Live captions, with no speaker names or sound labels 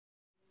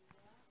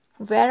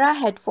Vera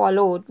had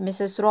followed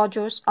Mrs.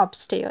 Rogers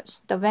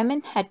upstairs. The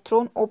women had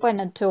thrown open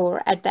a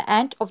door at the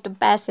end of the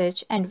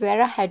passage, and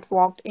Vera had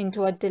walked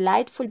into a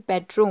delightful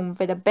bedroom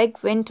with a big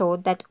window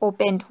that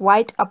opened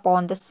wide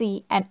upon the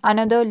sea and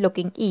another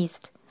looking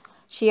east.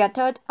 She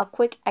uttered a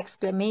quick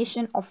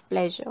exclamation of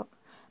pleasure.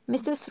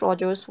 Mrs.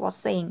 Rogers was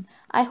saying,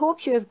 "I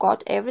hope you have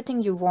got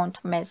everything you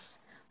want, miss."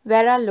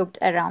 Vera looked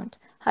around.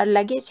 Her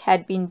luggage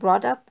had been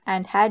brought up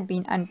and had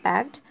been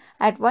unpacked.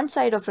 At one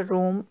side of the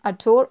room, a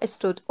door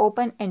stood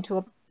open into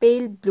a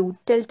pale blue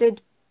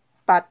tilted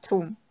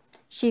bathroom.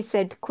 She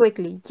said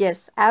quickly,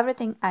 "Yes,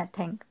 everything, I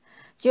think.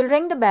 You'll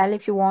ring the bell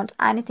if you want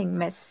anything,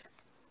 miss."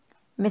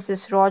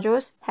 Mrs.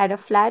 Rogers had a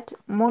flat,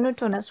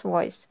 monotonous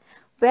voice.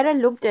 Vera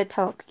looked at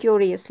her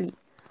curiously.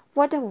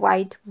 What a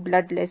white,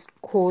 bloodless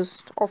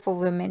ghost of a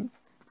woman.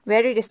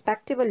 Very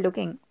respectable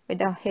looking,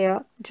 with her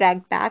hair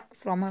dragged back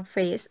from her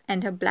face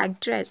and her black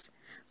dress.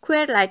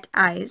 Queer light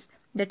eyes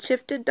that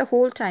shifted the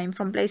whole time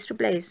from place to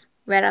place.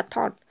 Vera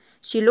thought,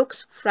 she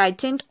looks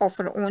frightened of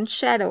her own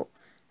shadow.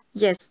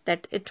 Yes,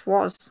 that it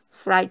was,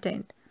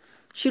 frightened.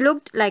 She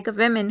looked like a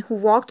woman who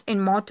walked in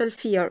mortal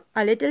fear.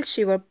 A little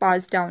shiver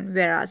passed down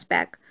Vera's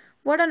back.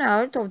 What on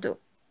earth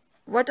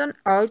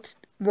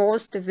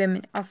was the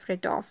woman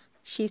afraid of?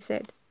 She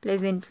said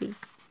pleasantly.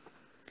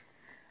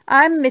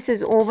 "I'm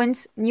Mrs.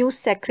 Owen's new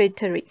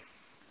secretary.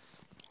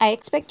 I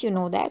expect you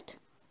know that."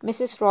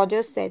 Mrs.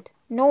 Rogers said,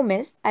 "No,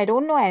 miss, I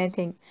don't know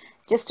anything.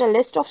 Just a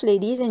list of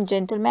ladies and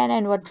gentlemen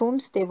and what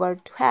rooms they were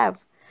to have."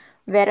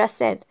 Vera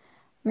said,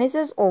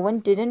 "Mrs. Owen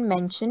didn't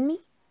mention me?"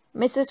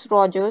 Mrs.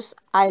 Rogers'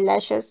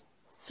 eyelashes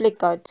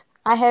flickered.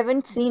 "I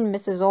haven't seen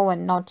Mrs.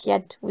 Owen, not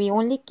yet. We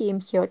only came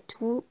here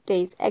 2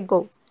 days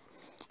ago."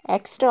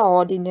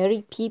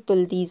 "Extraordinary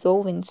people, these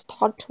Owens,"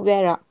 thought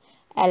Vera.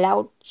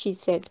 Aloud, she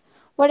said,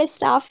 "What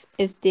staff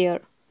is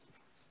there?"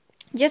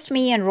 "Just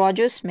me and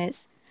Rogers,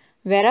 miss."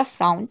 Vera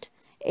frowned.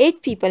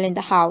 8 people in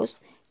the house,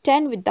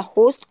 10 with the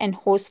host and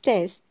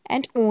hostess,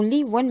 and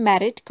only one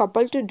married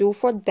couple to do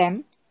for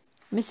them.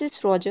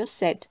 Mrs. Rogers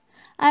said,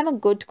 "I'm a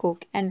good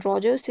cook, and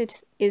Rogers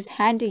is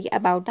handy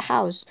about the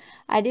house.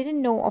 I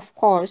didn't know, of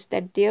course,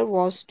 that there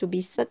was to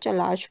be such a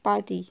large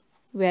party."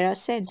 Vera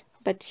said,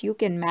 "But you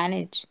can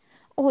manage."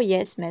 "Oh,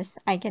 yes, miss,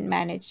 I can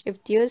manage.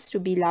 If there's to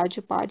be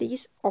larger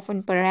parties,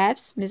 often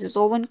perhaps Mrs.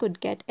 Owen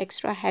could get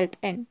extra help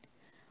in."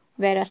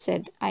 Vera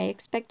said, "I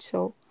expect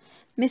so."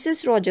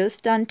 Mrs. Rogers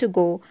turned to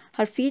go.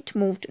 Her feet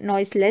moved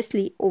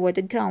noiselessly over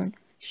the ground.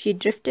 She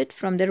drifted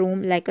from the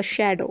room like a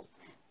shadow.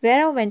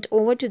 Vera went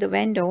over to the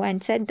window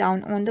and sat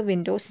down on the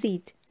window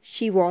seat.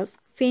 She was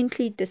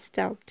faintly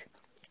disturbed.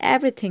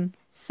 Everything,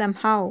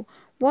 somehow,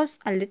 was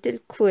a little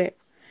queer.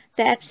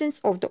 The absence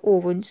of the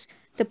Owens,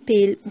 the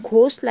pale,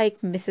 ghost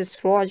like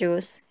Mrs.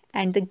 Rogers,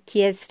 and the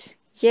guests.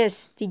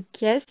 Yes, the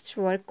guests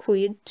were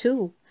queer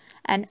too.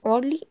 An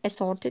oddly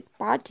assorted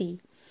party.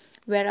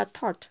 Vera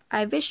thought,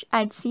 "I wish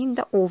I'd seen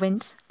the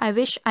Owens. I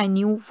wish I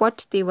knew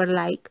what they were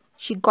like."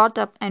 She got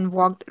up and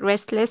walked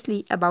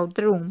restlessly about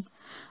the room.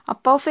 A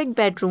perfect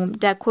bedroom,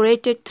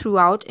 decorated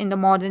throughout in the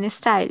modern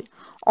style.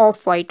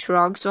 Off-white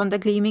rugs on the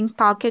gleaming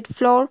parquet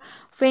floor,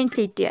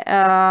 faintly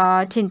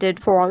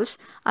tinted walls,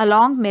 a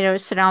long mirror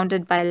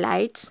surrounded by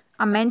lights,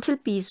 a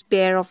mantelpiece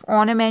bare of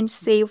ornaments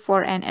save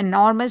for an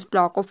enormous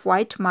block of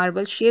white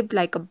marble shaped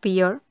like a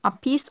bear, a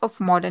piece of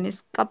modern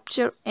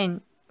sculpture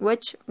in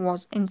which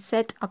was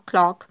inset a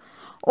clock.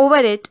 Over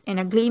it, in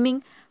a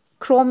gleaming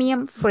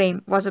chromium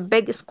frame, was a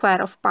big square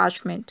of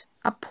parchment,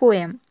 a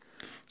poem.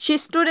 She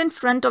stood in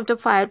front of the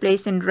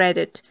fireplace and read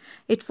it.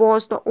 It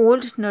was the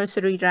old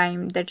nursery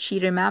rhyme that she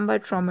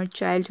remembered from her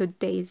childhood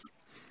days.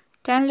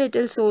 10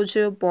 little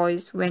soldier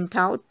boys went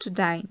out to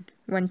dine.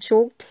 One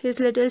choked his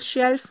little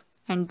shelf,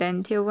 and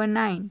then there were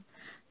 9.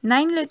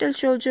 9 little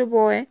soldier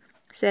boy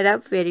sat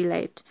up very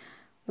late.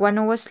 One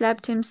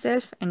overslept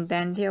himself, and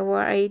then there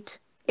were 8.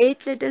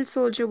 8 little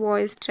soldier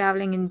boys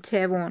traveling in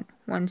Devon.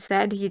 One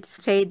said he'd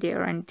stay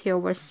there, and there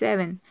were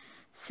 7.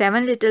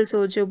 7 little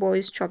soldier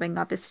boys chopping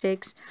up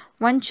sticks.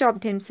 One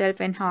chopped himself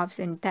in halves,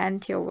 and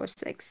then there were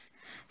 6.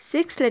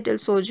 6 little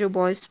soldier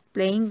boys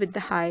playing with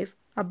the hive.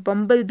 A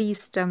bumblebee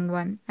stung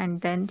one,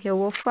 and then there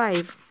were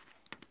 5.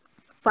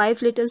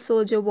 5 little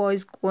soldier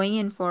boys going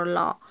in for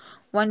law.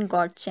 One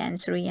got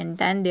chancery, and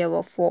then there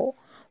were 4.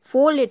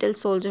 4 little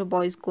soldier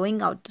boys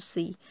going out to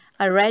sea.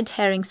 A red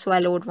herring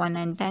swallowed one,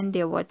 and then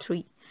there were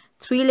 3.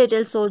 3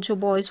 little soldier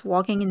boys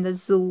walking in the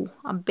zoo.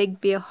 A big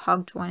bear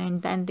hugged one,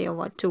 and then there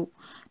were 2.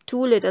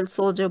 2 little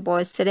soldier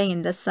boys sitting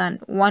in the sun.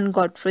 One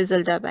got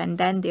frizzled up, and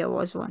then there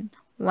was 1.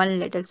 1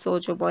 little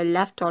soldier boy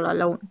left all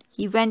alone.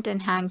 He went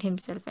and hanged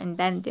himself, and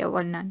then there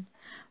were none.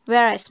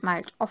 Vera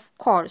smiled. Of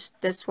course,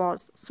 this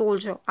was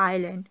Soldier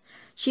Island.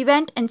 She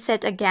went and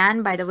sat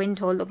again by the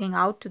window looking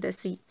out to the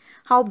sea.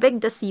 How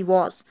big the sea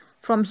was!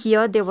 From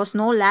here there was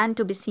no land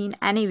to be seen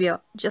anywhere,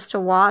 just a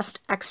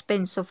vast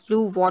expanse of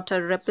blue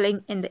water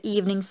rippling in the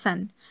evening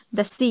sun.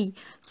 The sea,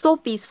 so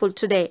peaceful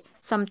today,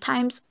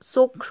 sometimes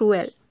so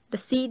cruel. The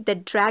sea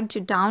that dragged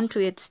you down to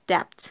its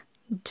depths.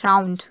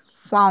 Drowned,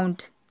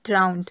 found,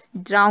 drowned,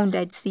 drowned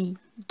at sea.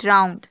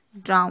 Drowned,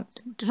 drowned,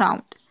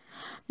 drowned.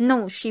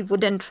 No, she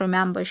wouldn't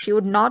remember. She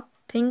would not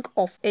think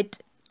of it.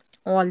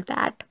 All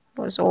that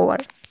was over.